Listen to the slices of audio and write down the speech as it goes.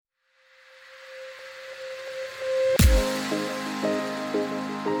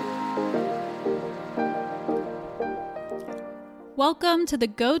Welcome to the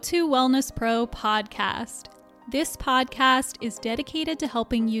Go-To Wellness Pro podcast. This podcast is dedicated to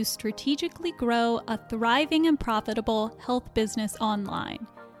helping you strategically grow a thriving and profitable health business online.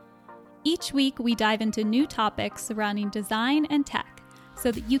 Each week, we dive into new topics surrounding design and tech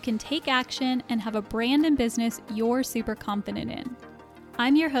so that you can take action and have a brand and business you're super confident in.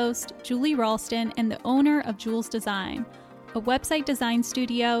 I'm your host, Julie Ralston, and the owner of Jules Design, a website design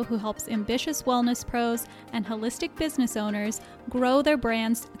studio who helps ambitious wellness pros and holistic business owners grow their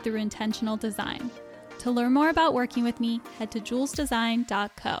brands through intentional design. To learn more about working with me, head to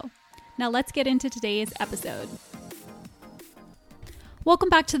julesdesign.co. Now let's get into today's episode. Welcome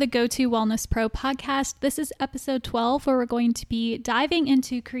back to the Go-To Wellness Pro podcast. This is episode 12, where we're going to be diving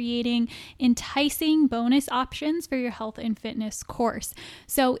into creating enticing bonus options for your health and fitness course.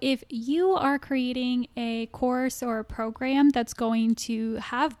 So if you are creating a course or a program that's going to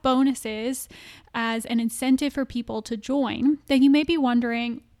have bonuses as an incentive for people to join, then you may be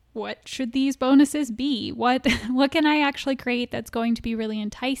wondering, what should these bonuses be? What can I actually create that's going to be really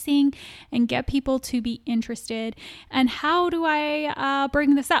enticing and get people to be interested? And how do I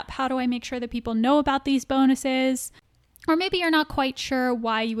bring this up? How do I make sure that people know about these bonuses? Or maybe you're not quite sure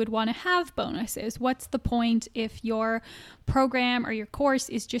why you would want to have bonuses. What's the point if your program or your course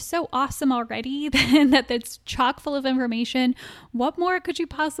is just so awesome already that it's chock full of information? What more could you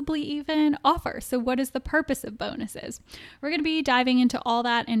possibly even offer? So what is the purpose of bonuses? We're going to be diving into all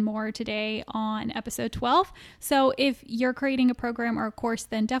that and more today on episode 12. So if you're creating a program or a course,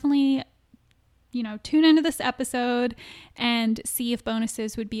 then definitely tune into this episode and see if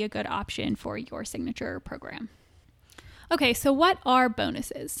bonuses would be a good option for your signature program. Okay, so what are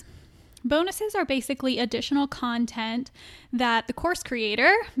bonuses? Bonuses are basically additional content that the course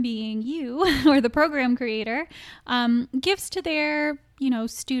creator, being you or the program creator, gives to their,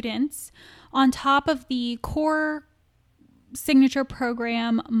 students on top of the core signature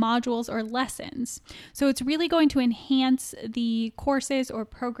program modules or lessons. So it's really going to enhance the courses or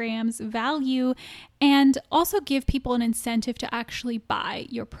programs value and also give people an incentive to actually buy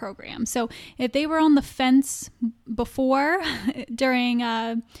your program. So if they were on the fence before during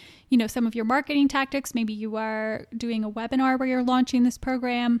some of your marketing tactics, maybe you are doing a webinar where you're launching this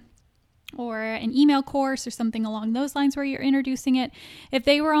program, or an email course or something along those lines where you're introducing it. If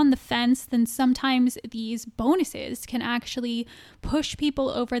they were on the fence, then sometimes these bonuses can actually push people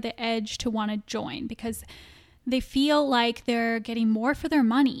over the edge to want to join because they feel like they're getting more for their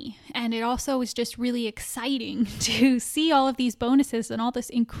money. And it also is just really exciting to see all of these bonuses and all this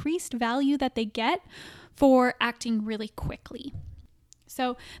increased value that they get for acting really quickly.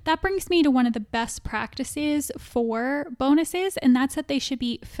 So that brings me to one of the best practices for bonuses, and that's that they should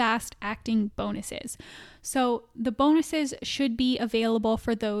be fast-acting bonuses. So the bonuses should be available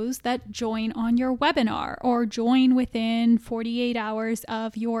for those that join on your webinar or join within 48 hours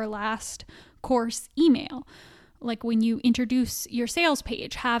of your last course email. Like when you introduce your sales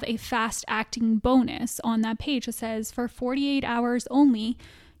page, have a fast-acting bonus on that page that says for 48 hours only,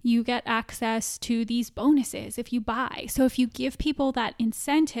 you get access to these bonuses if you buy. So if you give people that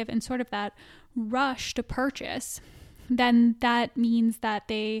incentive and sort of that rush to purchase, then that means that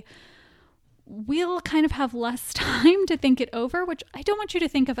they will kind of have less time to think it over, which I don't want you to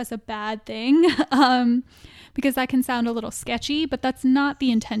think of as a bad thing, because that can sound a little sketchy, but that's not the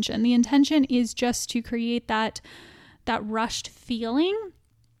intention. The intention is just to create that rushed feeling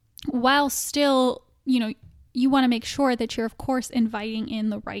while still, you want to make sure that you're, of course, inviting in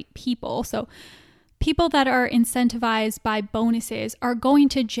the right people. So people that are incentivized by bonuses are going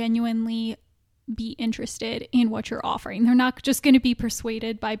to genuinely be interested in what you're offering. They're not just going to be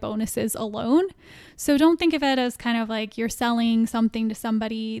persuaded by bonuses alone. So don't think of it as kind of like you're selling something to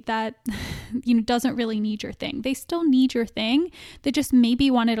somebody that doesn't really need your thing. They still need your thing. They just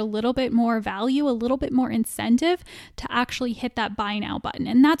maybe wanted a little bit more value, a little bit more incentive to actually hit that buy now button.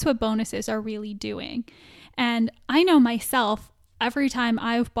 And that's what bonuses are really doing. And I know myself, every time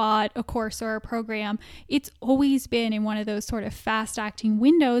I've bought a course or a program, it's always been in one of those sort of fast acting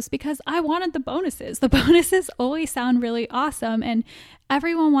windows because I wanted the bonuses. The bonuses always sound really awesome and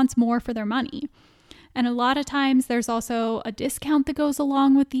everyone wants more for their money. And a lot of times there's also a discount that goes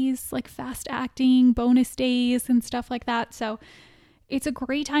along with these like fast acting bonus days and stuff like that. So it's a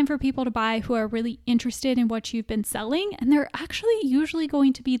great time for people to buy who are really interested in what you've been selling. And they're actually usually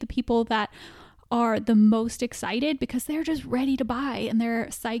going to be the people that are the most excited because they're just ready to buy and they're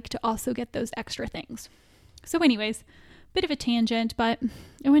psyched to also get those extra things. So anyways, bit of a tangent, but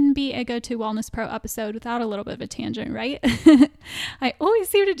it wouldn't be a Go-To Wellness Pro episode without a little bit of a tangent, right? I always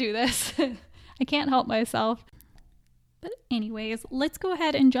seem to do this. I can't help myself. But anyways, let's go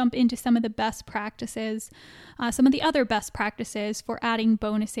ahead and jump into some of the best practices, some of the other best practices for adding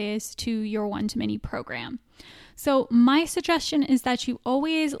bonuses to your one-to-many program. So my suggestion is that you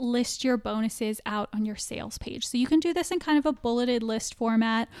always list your bonuses out on your sales page. So you can do this in kind of a bulleted list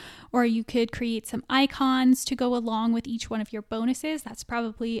format, or you could create some icons to go along with each one of your bonuses. That's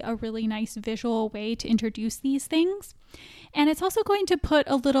probably a really nice visual way to introduce these things. And it's also going to put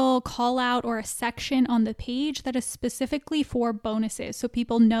a little call out or a section on the page that is specifically for bonuses, so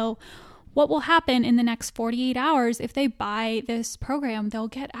people know what will happen in the next 48 hours if they buy this program. They'll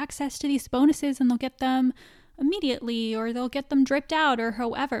get access to these bonuses and they'll get them immediately, or they'll get them dripped out, or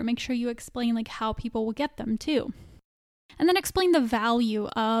however. Make sure you explain like how people will get them too. And then explain the value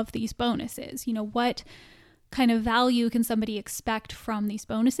of these bonuses. What kind of value can somebody expect from these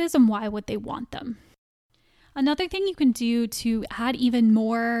bonuses and why would they want them? Another thing you can do to add even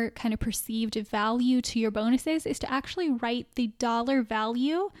more kind of perceived value to your bonuses is to actually write the dollar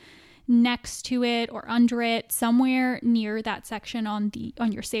value next to it or under it, somewhere near that section on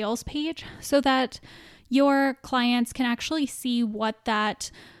your sales page, so that your clients can actually see what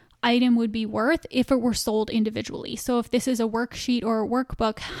that item would be worth if it were sold individually. So if this is a worksheet or a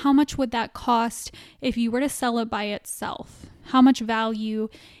workbook, how much would that cost if you were to sell it by itself? How much value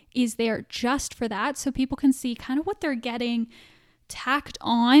is there just for that, so people can see kind of what they're getting tacked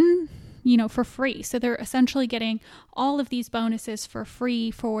on, for free. So they're essentially getting all of these bonuses for free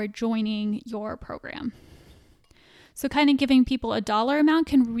for joining your program. So kind of giving people a dollar amount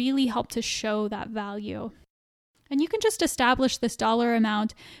can really help to show that value. And you can just establish this dollar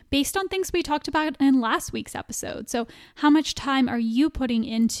amount based on things we talked about in last week's episode. So how much time are you putting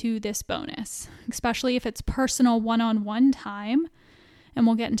into this bonus, especially if it's personal one-on-one time? And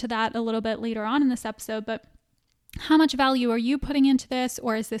we'll get into that a little bit later on in this episode, but how much value are you putting into this?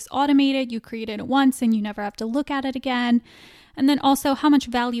 Or is this automated? You created it once and you never have to look at it again. And then also, how much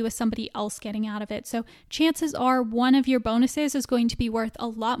value is somebody else getting out of it? So chances are one of your bonuses is going to be worth a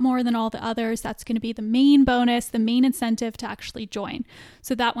lot more than all the others. That's going to be the main bonus, the main incentive to actually join.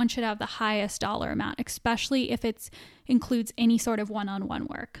 So that one should have the highest dollar amount, especially if it includes any sort of one-on-one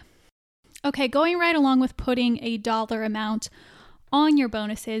work. Okay, going right along with putting a dollar amount on your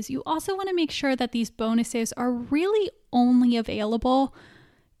bonuses, you also want to make sure that these bonuses are really only available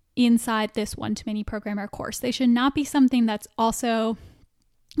inside this one-to-many program or course. They should not be something that's also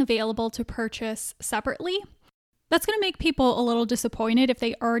available to purchase separately. That's going to make people a little disappointed if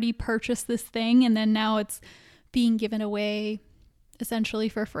they already purchased this thing and then now it's being given away essentially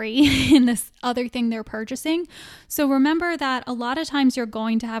for free in this other thing they're purchasing. So remember that a lot of times you're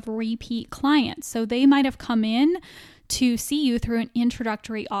going to have repeat clients. So they might have come in to see you through an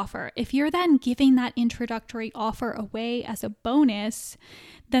introductory offer. If you're then giving that introductory offer away as a bonus,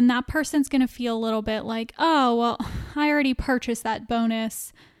 then that person's going to feel a little bit like, oh, well, I already purchased that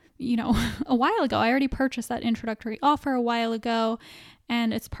bonus, a while ago. I already purchased that introductory offer a while ago,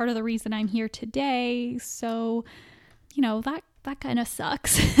 and it's part of the reason I'm here today. So, that kind of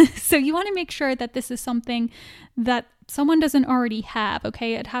sucks. So you want to make sure that this is something that someone doesn't already have,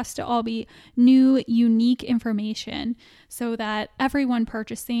 okay? It has to all be new, unique information so that everyone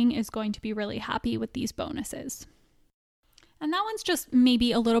purchasing is going to be really happy with these bonuses. And that one's just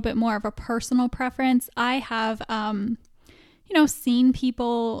maybe a little bit more of a personal preference. I have, seen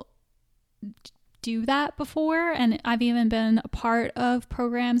people do that before, and I've even been a part of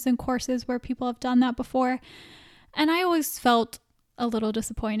programs and courses where people have done that before. And I always felt a little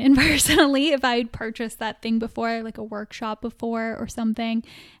disappointed personally if I'd purchased that thing before, like a workshop before or something,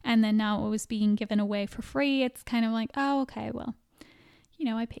 and then now it was being given away for free. It's kind of like, oh, okay, well,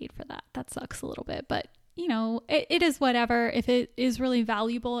 I paid for that. That sucks a little bit, but it is whatever. If it is really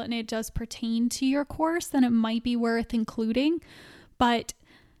valuable and it does pertain to your course, then it might be worth including, but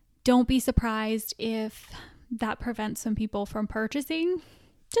don't be surprised if that prevents some people from purchasing.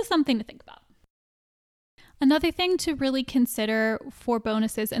 Just something to think about. Another thing to really consider for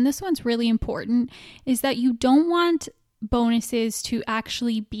bonuses, and this one's really important, is that you don't want bonuses to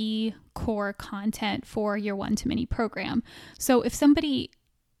actually be core content for your one-to-many program. So if somebody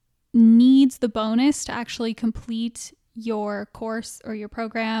needs the bonus to actually complete your course or your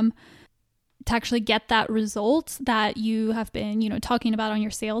program, to actually get that result that you have been, talking about on your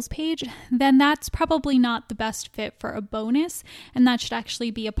sales page, then that's probably not the best fit for a bonus. And that should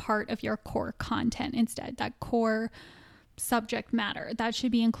actually be a part of your core content instead, that core subject matter. That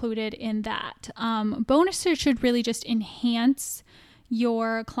should be included in that. Bonuses should really just enhance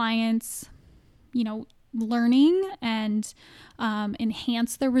your clients, learning and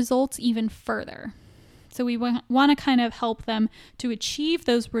enhance the results even further. So we want to kind of help them to achieve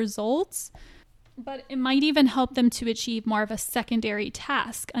those results but it might even help them to achieve more of a secondary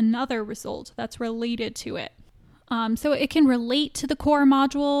task, another result that's related to it. So it can relate to the core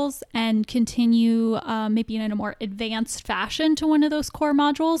modules and continue maybe in a more advanced fashion to one of those core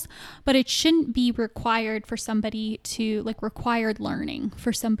modules, but it shouldn't be required for somebody to, like, required learning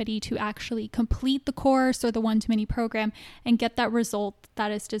for somebody to actually complete the course or the one-to-many program and get that result that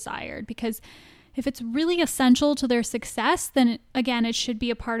is desired. Because if it's really essential to their success, then again, it should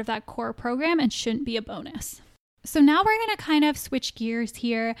be a part of that core program and shouldn't be a bonus. So now we're going to kind of switch gears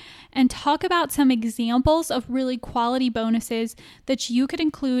here and talk about some examples of really quality bonuses that you could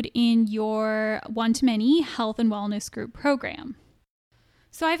include in your one-to-many health and wellness group program.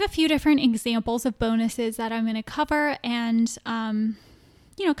 So I have a few different examples of bonuses that I'm going to cover and,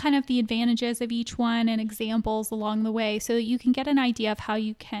 kind of the advantages of each one and examples along the way so that you can get an idea of how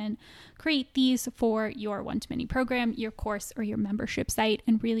you can create these for your one-to-many program, your course, or your membership site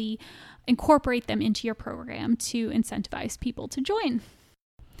and really incorporate them into your program to incentivize people to join.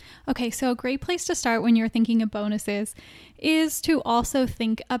 Okay, so a great place to start when you're thinking of bonuses is to also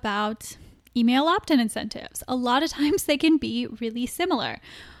think about email opt-in incentives. A lot of times they can be really similar.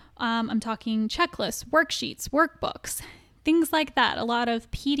 I'm talking checklists, worksheets, workbooks, things like that. A lot of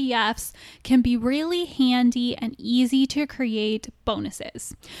PDFs can be really handy and easy to create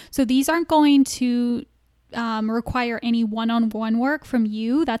bonuses. So these aren't going to require any one-on-one work from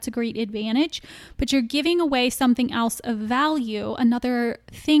you. That's a great advantage, but you're giving away something else of value, another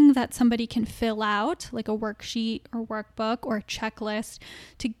thing that somebody can fill out, like a worksheet or workbook or a checklist,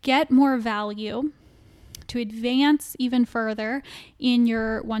 to get more value, to advance even further in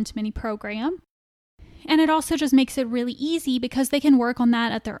your one-to-many program. And it also just makes it really easy because they can work on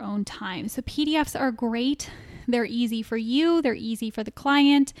that at their own time. So PDFs are great. They're easy for you, they're easy for the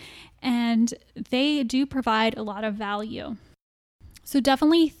client, and they do provide a lot of value. So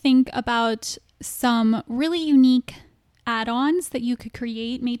definitely think about some really unique add-ons that you could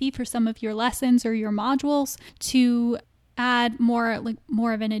create maybe for some of your lessons or your modules to add more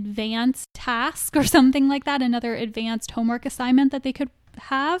of an advanced task or something like that, another advanced homework assignment that they could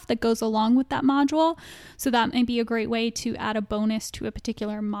have that goes along with that module. So that may be a great way to add a bonus to a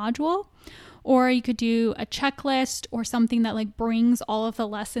particular module. Or you could do a checklist or something that like brings all of the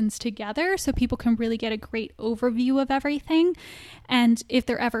lessons together so people can really get a great overview of everything. And if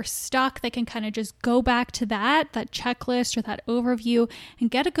they're ever stuck, they can kind of just go back to that checklist or that overview and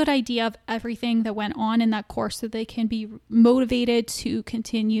get a good idea of everything that went on in that course so they can be motivated to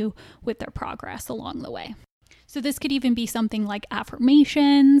continue with their progress along the way. So this could even be something like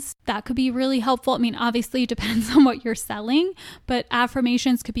affirmations. That could be really helpful. I mean, obviously it depends on what you're selling, but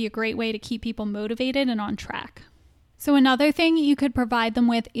affirmations could be a great way to keep people motivated and on track. So another thing you could provide them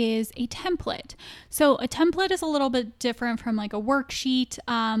with is a template. So a template is a little bit different from like a worksheet.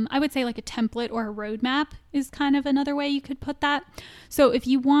 I would say like a template or a roadmap is kind of another way you could put that. So if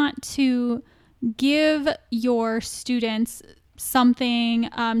you want to give your students something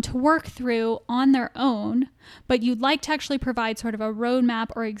to work through on their own, but you'd like to actually provide sort of a roadmap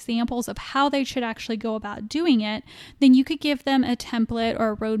or examples of how they should actually go about doing it, then you could give them a template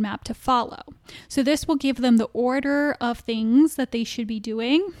or a roadmap to follow. So this will give them the order of things that they should be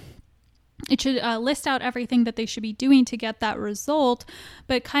doing. It should list out everything that they should be doing to get that result,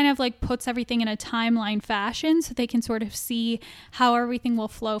 but kind of like puts everything in a timeline fashion so they can sort of see how everything will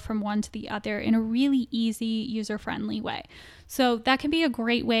flow from one to the other in a really easy, user-friendly way. So that can be a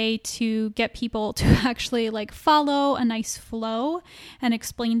great way to get people to actually like follow a nice flow and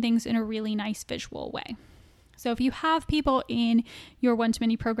explain things in a really nice visual way. So if you have people in your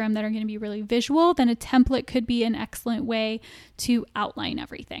one-to-many program that are going to be really visual, then a template could be an excellent way to outline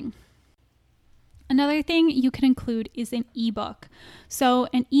everything. Another thing you can include is an ebook. So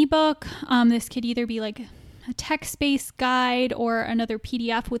an ebook, this could either be like a text-based guide or another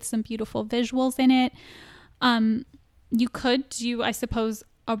PDF with some beautiful visuals in it. You could do, I suppose,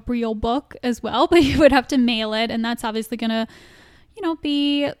 a real book as well, but you would have to mail it, and that's obviously going to,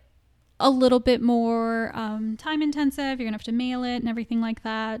 be a little bit more time intensive. You're going to have to mail it and everything like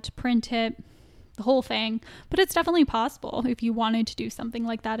that, print it, the whole thing. But it's definitely possible if you wanted to do something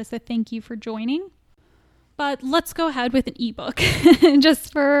like that as a thank you for joining. But let's go ahead with an ebook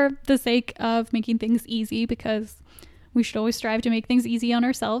just for the sake of making things easy, because we should always strive to make things easy on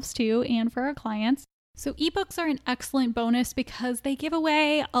ourselves too and for our clients. So ebooks are an excellent bonus because they give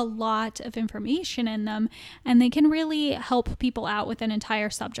away a lot of information in them and they can really help people out with an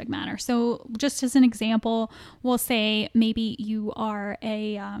entire subject matter. So just as an example, we'll say maybe you are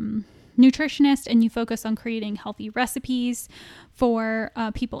a nutritionist and you focus on creating healthy recipes for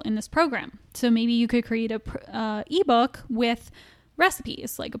people in this program. So maybe you could create a ebook with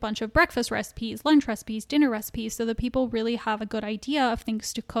recipes, like a bunch of breakfast recipes, lunch recipes, dinner recipes, so that people really have a good idea of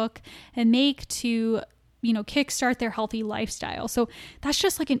things to cook and make to, kickstart their healthy lifestyle. So that's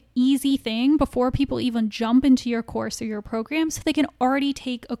just like an easy thing before people even jump into your course or your program, so they can already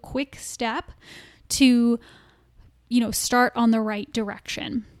take a quick step to, start on the right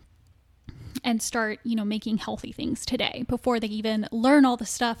direction and start, making healthy things today before they even learn all the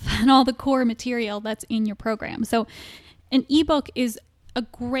stuff and all the core material that's in your program. So an ebook is a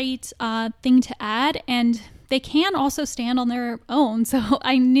great thing to add, and they can also stand on their own. So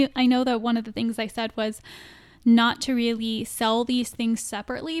I know that one of the things I said was not to really sell these things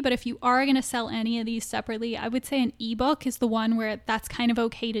separately, but if you are going to sell any of these separately, I would say an ebook is the one where that's kind of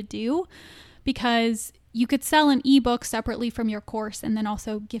okay to do, because you could sell an ebook separately from your course and then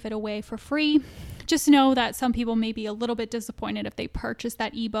also give it away for free. Just know that some people may be a little bit disappointed if they purchase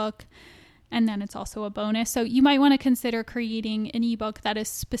that ebook and then it's also a bonus. So you might want to consider creating an ebook that is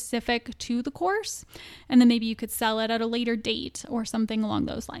specific to the course, and then maybe you could sell it at a later date or something along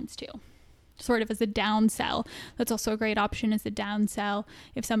those lines too. Sort of as a downsell. That's also a great option as a downsell.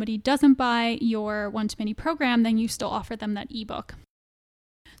 If somebody doesn't buy your one-to-many program, then you still offer them that ebook.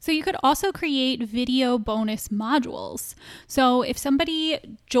 So you could also create video bonus modules. So if somebody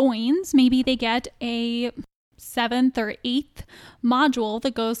joins, maybe they get a 7th or 8th module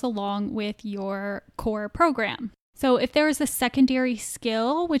that goes along with your core program. So if there is a secondary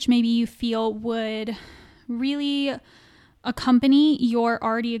skill, which maybe you feel would really accompany your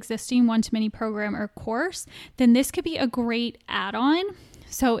already existing one-to-many program or course, then this could be a great add-on.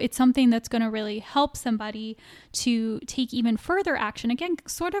 So it's something that's going to really help somebody to take even further action. Again,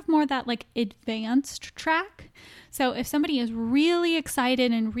 sort of more that like advanced track. So if somebody is really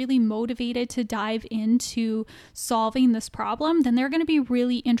excited and really motivated to dive into solving this problem, then they're going to be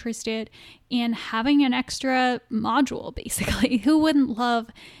really interested in having an extra module, basically. Who wouldn't love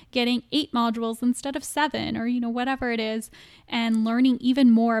getting 8 modules instead of 7, or, whatever it is, and learning even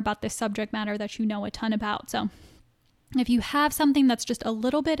more about this subject matter that you know a ton about. So if you have something that's just a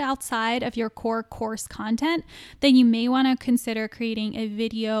little bit outside of your core course content, then you may want to consider creating a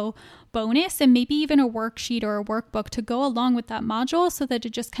video bonus and maybe even a worksheet or a workbook to go along with that module, so that it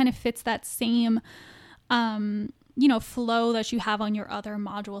just kind of fits that same, flow that you have on your other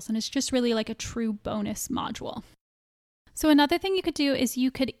modules. And it's just really like a true bonus module. So another thing you could do is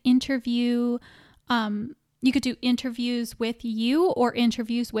you could interview, you could do interviews with you or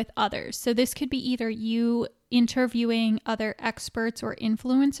interviews with others. So this could be either you interviewing other experts or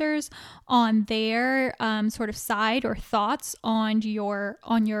influencers on their sort of side or thoughts on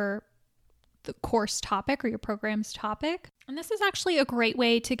the course topic or your program's topic. And this is actually a great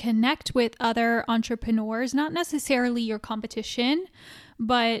way to connect with other entrepreneurs, not necessarily your competition,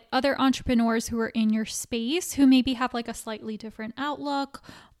 but other entrepreneurs who are in your space who maybe have like a slightly different outlook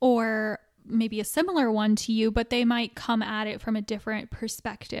or maybe a similar one to you, but they might come at it from a different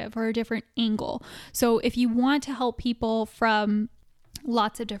perspective or a different angle. So if you want to help people from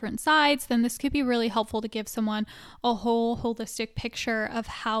lots of different sides, then this could be really helpful to give someone a whole holistic picture of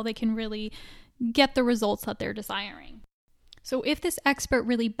how they can really get the results that they're desiring. So if this expert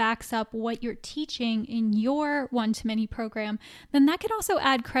really backs up what you're teaching in your one-to-many program, then that can also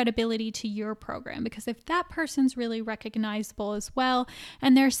add credibility to your program, because if that person's really recognizable as well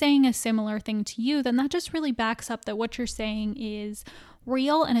and they're saying a similar thing to you, then that just really backs up that what you're saying is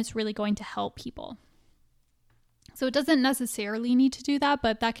real and it's really going to help people. So it doesn't necessarily need to do that,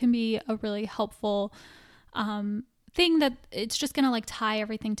 but that can be a really helpful thing, that it's just going to like tie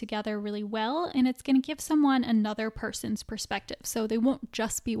everything together really well, and it's going to give someone another person's perspective. So they won't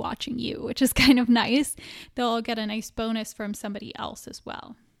just be watching you, which is kind of nice. They'll get a nice bonus from somebody else as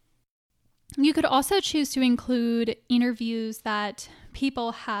well. You could also choose to include interviews that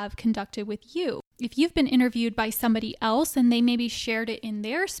people have conducted with you. If you've been interviewed by somebody else and they maybe shared it in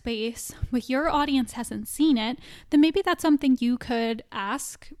their space, but your audience hasn't seen it, then maybe that's something you could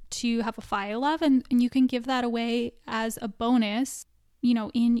ask to have a file of, and you can give that away as a bonus,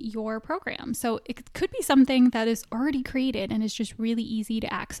 in your program. So it could be something that is already created and is just really easy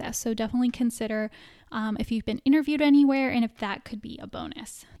to access. So definitely consider if you've been interviewed anywhere and if that could be a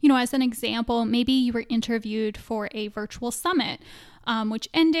bonus. As an example, maybe you were interviewed for a virtual summit, which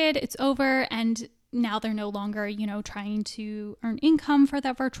ended, it's over, and now they're no longer, trying to earn income for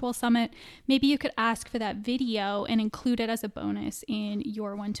that virtual summit. Maybe you could ask for that video and include it as a bonus in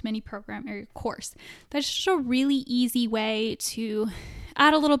your one-to-many program or your course. That's just a really easy way to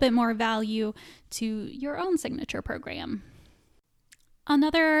add a little bit more value to your own signature program.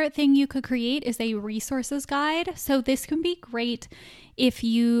 Another thing you could create is a resources guide. So this can be great if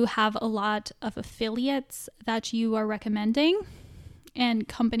you have a lot of affiliates that you are recommending. and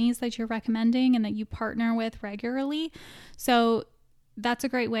companies that you're recommending and that you partner with regularly. So that's a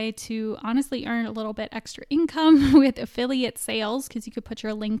great way to honestly earn a little bit extra income with affiliate sales, because you could put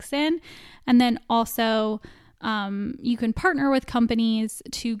your links in. And then also you can partner with companies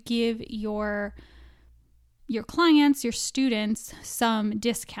to give your clients, your students, some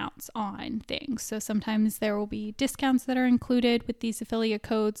discounts on things. So sometimes there will be discounts that are included with these affiliate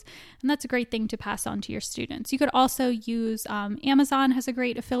codes, and that's a great thing to pass on to your students. You could also use Amazon has a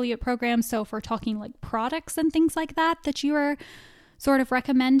great affiliate program. So if we're talking like products and things like that you are sort of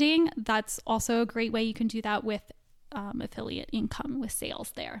recommending, that's also a great way you can do that with affiliate income with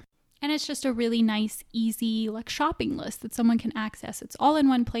sales there. And it's just a really nice, easy like shopping list that someone can access. It's all in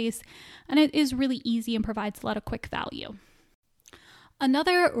one place, and it is really easy and provides a lot of quick value.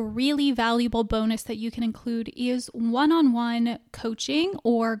 Another really valuable bonus that you can include is one-on-one coaching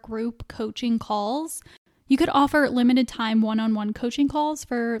or group coaching calls. You could offer limited time one-on-one coaching calls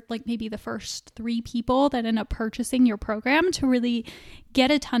for like maybe the first 3 people that end up purchasing your program to really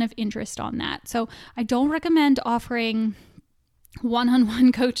get a ton of interest on that. So I don't recommend offering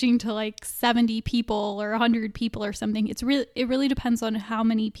one-on-one coaching to like 70 people or 100 people or something. It really depends on how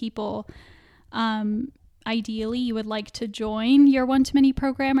many people ideally you would like to join your one-to-many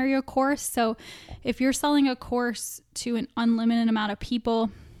program or your course. So if you're selling a course to an unlimited amount of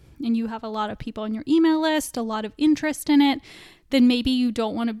people and you have a lot of people on your email list, a lot of interest in it, then maybe you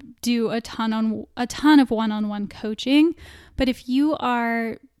don't want to do a ton of one-on-one coaching. But if you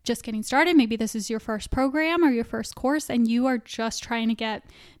are just getting started, maybe this is your first program or your first course, and you are just trying to get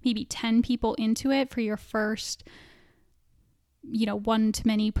maybe 10 people into it for your first,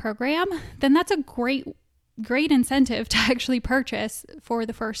 one-to-many program, then that's a great incentive to actually purchase for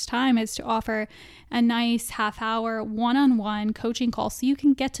the first time, is to offer a nice half-hour one-on-one coaching call so you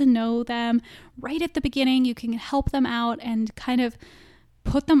can get to know them right at the beginning. You can help them out and kind of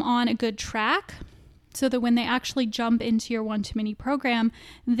put them on a good track so that when they actually jump into your one-to-many program,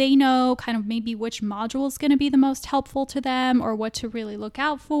 they know kind of maybe which module is going to be the most helpful to them, or what to really look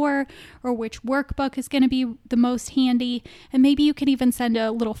out for, or which workbook is going to be the most handy. And maybe you can even send a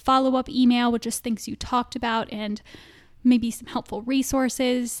little follow-up email with just things you talked about and maybe some helpful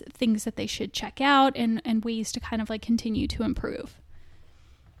resources, things that they should check out, and ways to kind of like continue to improve.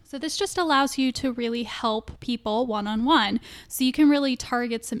 So this just allows you to really help people one-on-one. So you can really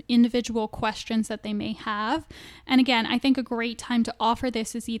target some individual questions that they may have. And again, I think a great time to offer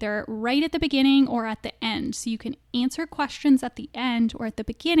this is either right at the beginning or at the end. So you can answer questions at the end or at the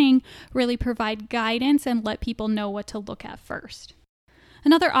beginning, really provide guidance and let people know what to look at first.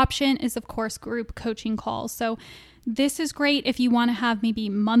 Another option is, of course, group coaching calls. So this is great if you want to have maybe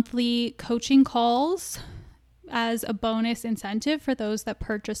monthly coaching calls as a bonus incentive for those that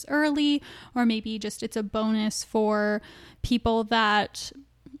purchase early, or maybe just it's a bonus for people that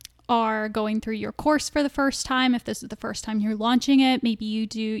are going through your course for the first time. If this is the first time you're launching it, maybe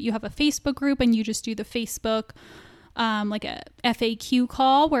you have a Facebook group and you just do the Facebook like a FAQ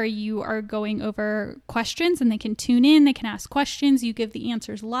call where you are going over questions and they can tune in, they can ask questions, you give the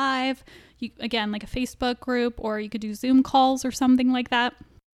answers live. Again, like a Facebook group, or you could do Zoom calls or something like that.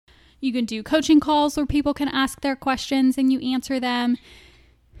 You can do coaching calls where people can ask their questions and you answer them.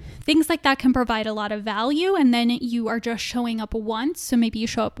 Things like that can provide a lot of value, and then you are just showing up once. So maybe you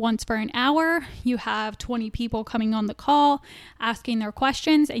show up once for an hour, you have 20 people coming on the call asking their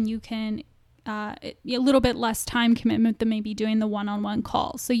questions, and you can a little bit less time commitment than maybe doing the one-on-one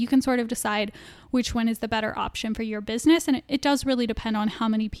call. So you can sort of decide which one is the better option for your business, and it does really depend on how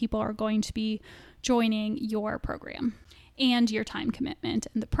many people are going to be joining your program and your time commitment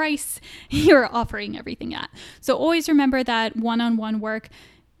and the price you're offering everything at. So always remember that one-on-one work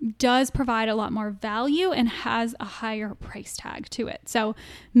does provide a lot more value and has a higher price tag to it. So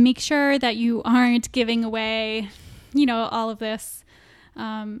make sure that you aren't giving away, all of this,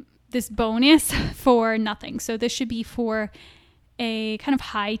 this bonus for nothing. So this should be for a kind of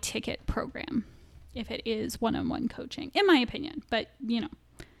high ticket program if it is one-on-one coaching, in my opinion, but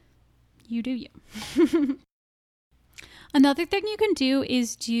you do you. Another thing you can do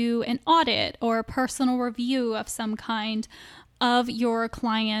is do an audit or a personal review of some kind of your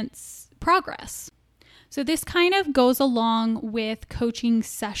client's progress. So this kind of goes along with coaching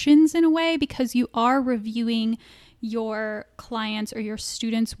sessions in a way, because you are reviewing your clients or your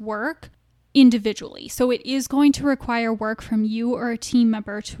students' work individually. So it is going to require work from you or a team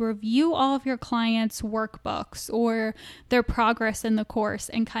member to review all of your clients' workbooks or their progress in the course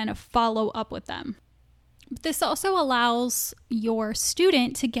and kind of follow up with them. This also allows your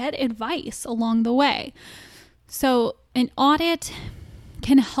student to get advice along the way. So an audit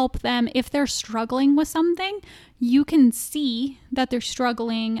can help them if they're struggling with something. You can see that they're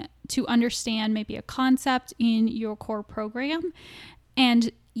struggling to understand maybe a concept in your core program,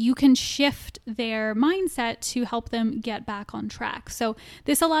 and you can shift their mindset to help them get back on track. So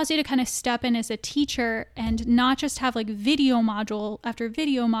this allows you to kind of step in as a teacher and not just have like video module after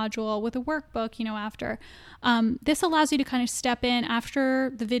video module with a workbook, after. This allows you to kind of step in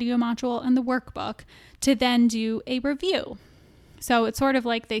after the video module and the workbook to then do a review. So it's sort of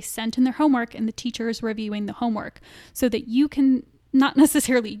like they sent in their homework and the teacher is reviewing the homework so that you can not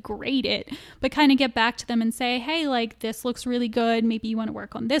necessarily grade it, but kind of get back to them and say, hey, like this looks really good. Maybe you want to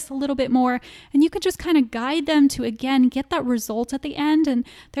work on this a little bit more. And you could just kind of guide them to, again, get that result at the end. And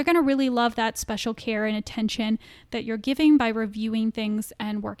they're going to really love that special care and attention that you're giving by reviewing things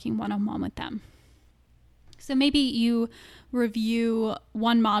and working one-on-one with them. So maybe you review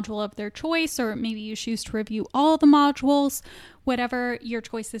one module of their choice, or maybe you choose to review all the modules, whatever your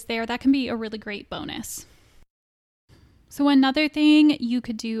choice is there. That can be a really great bonus. So another thing you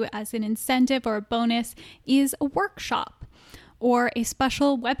could do as an incentive or a bonus is a workshop or a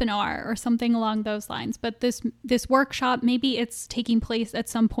special webinar or something along those lines. But this workshop, maybe it's taking place at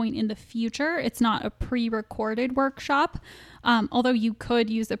some point in the future. It's not a pre-recorded workshop, although you could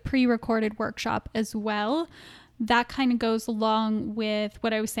use a pre-recorded workshop as well. That kind of goes along with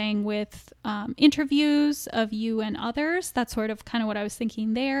what I was saying with interviews of you and others. That's sort of kind of what I was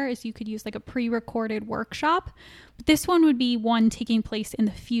thinking there, is you could use like a pre-recorded workshop. But this one would be one taking place in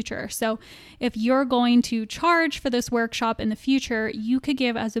the future. So if you're going to charge for this workshop in the future, you could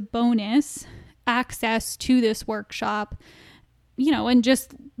give as a bonus access to this workshop, and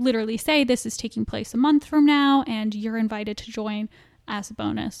just literally say this is taking place a month from now and you're invited to join as a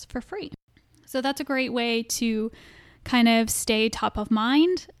bonus for free. So that's a great way to kind of stay top of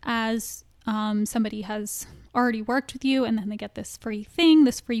mind as somebody has already worked with you, and then they get this free thing,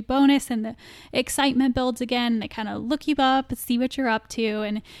 this free bonus, and the excitement builds again. They kind of look you up, see what you're up to,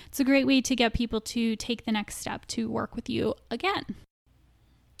 and it's a great way to get people to take the next step to work with you again.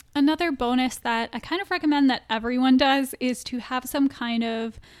 Another bonus that I kind of recommend that everyone does is to have some kind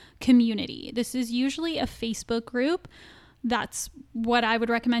of community. This is usually a Facebook group. That's what I would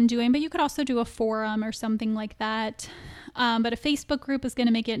recommend doing, but you could also do a forum or something like that. But a Facebook group is going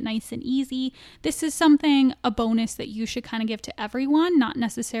to make it nice and easy. This is a bonus that you should kind of give to everyone, not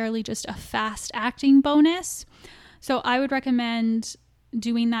necessarily just a fast acting bonus. So I would recommend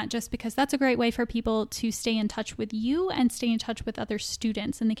doing that just because that's a great way for people to stay in touch with you and stay in touch with other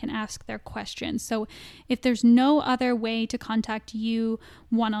students, and they can ask their questions. So if there's no other way to contact you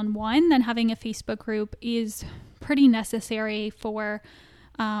one-on-one, then having a Facebook group is pretty necessary for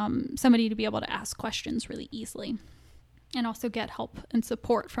somebody to be able to ask questions really easily and also get help and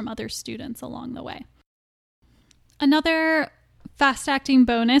support from other students along the way. Another fast acting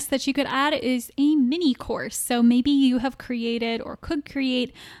bonus that you could add is a mini course. So maybe you have created or could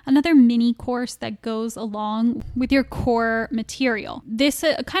create another mini course that goes along with your core material. This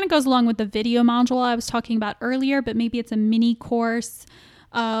kind of goes along with the video module I was talking about earlier, but maybe it's a mini course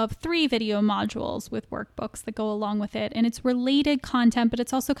of 3 video modules with workbooks that go along with it. And it's related content, but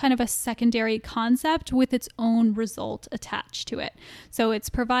it's also kind of a secondary concept with its own result attached to it. So it's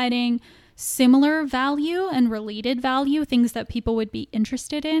providing similar value and related value, things that people would be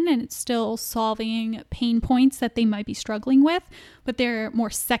interested in, and it's still solving pain points that they might be struggling with, but they're more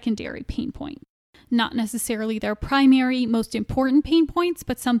secondary pain points. Not necessarily their primary, most important pain points,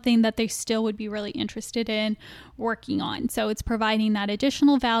 but something that they still would be really interested in working on. So it's providing that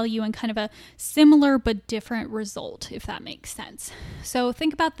additional value and kind of a similar but different result, if that makes sense. So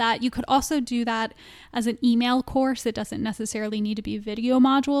think about that. You could also do that as an email course. It doesn't necessarily need to be video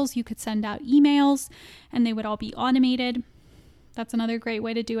modules. You could send out emails and they would all be automated. That's another great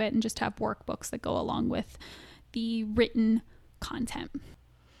way to do it, and just have workbooks that go along with the written content.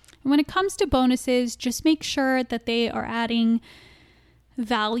 And when it comes to bonuses, just make sure that they are adding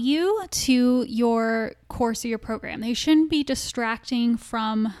value to your course or your program. They shouldn't be distracting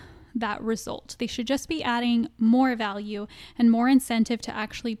from that result. They should just be adding more value and more incentive to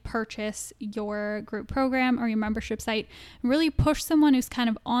actually purchase your group program or your membership site, and really push someone who's kind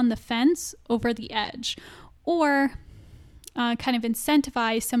of on the fence over the edge, or kind of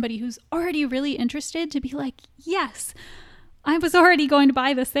incentivize somebody who's already really interested to be like, yes, I was already going to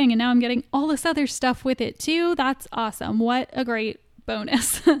buy this thing and now I'm getting all this other stuff with it too. That's awesome. What a great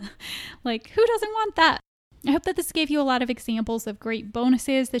bonus. Like, who doesn't want that? I hope that this gave you a lot of examples of great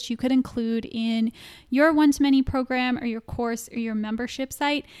bonuses that you could include in your one-to-many program or your course or your membership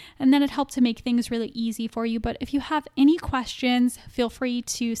site, and then it helped to make things really easy for you. But if you have any questions, feel free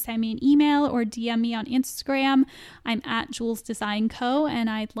to send me an email or DM me on Instagram. I'm at Jules Design Co, and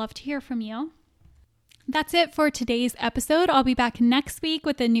I'd love to hear from you. That's it for today's episode. I'll be back next week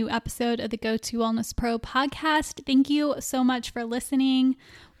with a new episode of the Go To Wellness Pro podcast. Thank you so much for listening.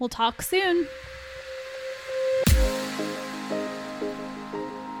 We'll talk soon.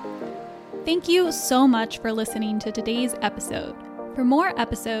 Thank you so much for listening to today's episode. For more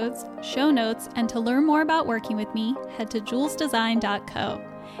episodes, show notes, and to learn more about working with me, head to julesdesign.co.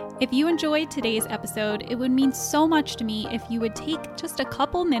 If you enjoyed today's episode, it would mean so much to me if you would take just a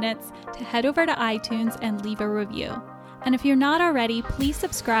couple minutes to head over to iTunes and leave a review. And if you're not already, please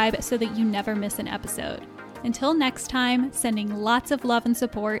subscribe so that you never miss an episode. Until next time, sending lots of love and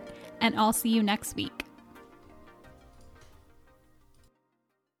support, and I'll see you next week.